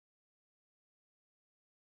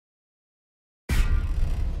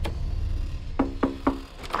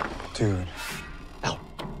Dude, Al,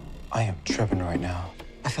 I am tripping right now.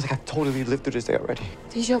 I feel like I've totally lived through this day already.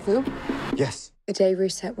 Deja vu? Yes. The day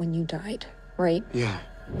reset when you died, right? Yeah.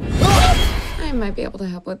 I might be able to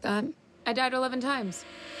help with that. I died 11 times.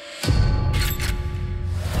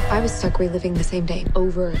 I was stuck reliving the same day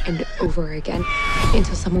over and over again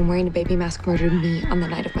until someone wearing a baby mask murdered me on the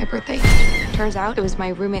night of my birthday. Turns out it was my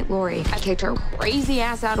roommate, Lori. I kicked her crazy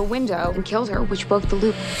ass out a window and killed her, which broke the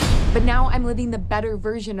loop. But now I'm living the better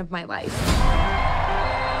version of my life.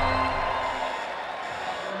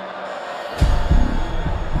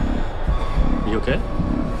 You okay?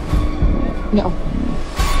 No.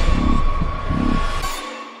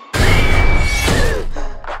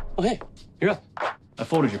 Oh, hey, you're up. I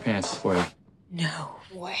folded your pants for you. No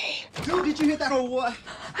way. Dude, did you hit that or what?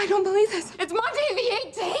 I don't believe this. It's Monday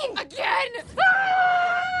the 18th again!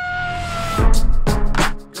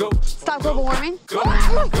 Go, Stop global warming. go,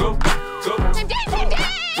 go, go. I'm dead, I'm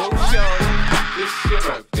dead! Go, show. It's your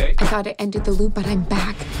birthday. I thought it ended the loop, but I'm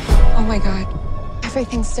back. Oh my God.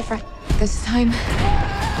 Everything's different. This time,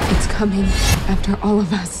 it's coming after all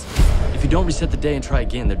of us. If you don't reset the day and try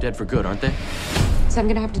again, they're dead for good, aren't they? So I'm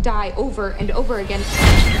gonna have to die over and over again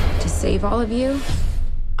to save all of you.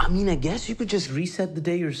 I mean, I guess you could just reset the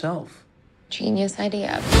day yourself. Genius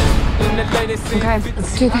idea. In the latest scene, Okay,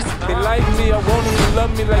 let's do this. They like me, I want them to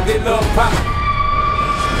love me like they love pop.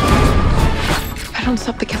 If I don't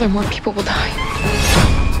stop the killer, more people will die.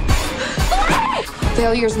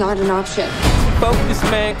 Failure's not an option. Focus,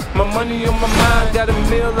 man. My money on my mind. Got a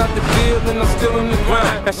meal out the deal, and I'm still in the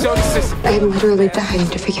grind. Now, shorty says, I'm literally dying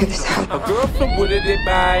to figure this out. a girl from Wooded, they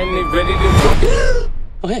buy, and they ready to go.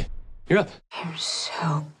 Oh, hey, you're up. I'm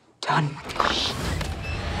so done with this shit.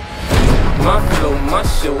 My flow, my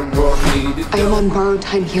show brought me to I am on borrowed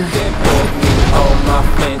time here. They bought me all my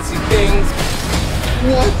fancy things.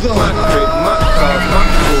 What the? My crib, my car, my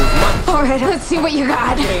clothes, my All right, let's see what you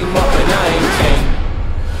got. came up, and I ain't changed.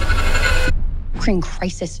 We're in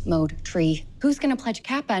crisis mode, Tree. Who's gonna pledge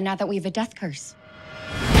Kappa now that we have a death curse?